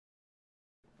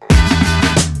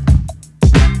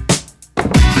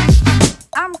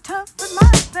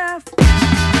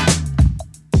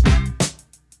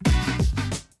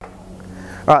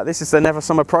Right, this is the Never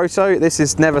Summer Proto. This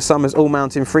is Never Summer's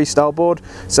all-mountain freestyle board,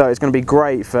 so it's going to be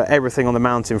great for everything on the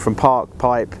mountain, from park,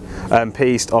 pipe,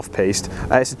 piste, off-piste.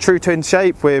 It's a true twin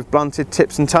shape with blunted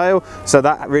tips and tail, so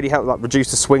that really helps like reduce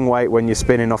the swing weight when you're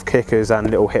spinning off kickers and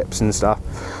little hips and stuff.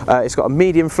 It's got a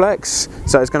medium flex,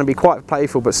 so it's going to be quite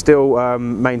playful but still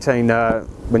maintain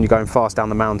when you're going fast down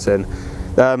the mountain.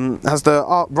 Has the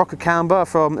rocker camber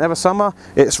from Never Summer.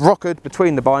 It's rockered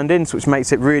between the bindings, which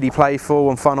makes it really playful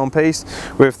and fun on piste,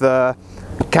 with the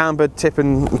cambered tip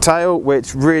and tail,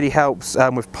 which really helps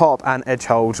with pop and edge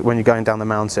hold when you're going down the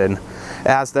mountain. It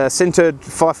has the sintered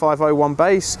 5501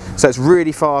 base, so it's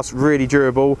really fast, really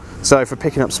durable, so for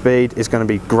picking up speed it's going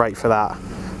to be great for that.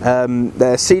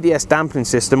 The CDS dampening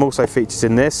system also features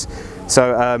in this,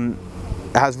 so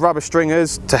it has rubber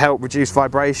stringers to help reduce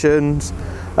vibrations.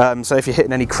 So if you're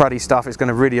hitting any cruddy stuff, it's going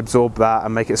to really absorb that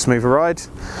and make it a smoother ride.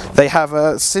 They have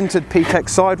sintered PTEX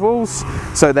sidewalls,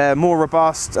 so they're more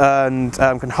robust and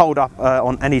can hold up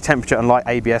on any temperature, unlike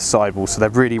ABS sidewalls, so they're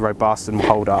really robust and will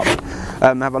hold up. They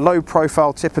have a low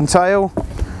profile tip and tail,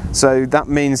 so that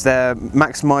means they're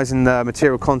maximising the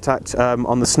material contact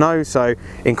on the snow, so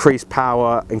increased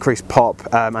power, increased pop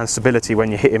and stability when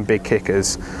you're hitting big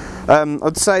kickers.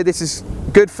 I'd say this is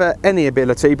good for any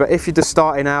ability, but if you're just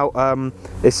starting out,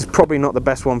 this is probably not the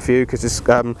best one for you because it's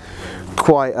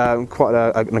quite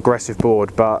an aggressive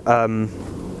board. But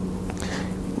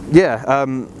yeah,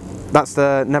 that's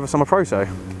the Never Summer Proto.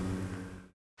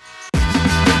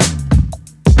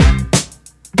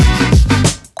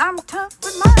 I'm tough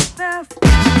with myself.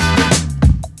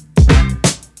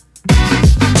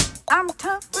 I'm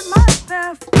tough with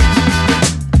myself.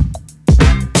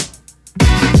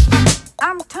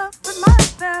 I'm tough with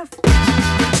myself.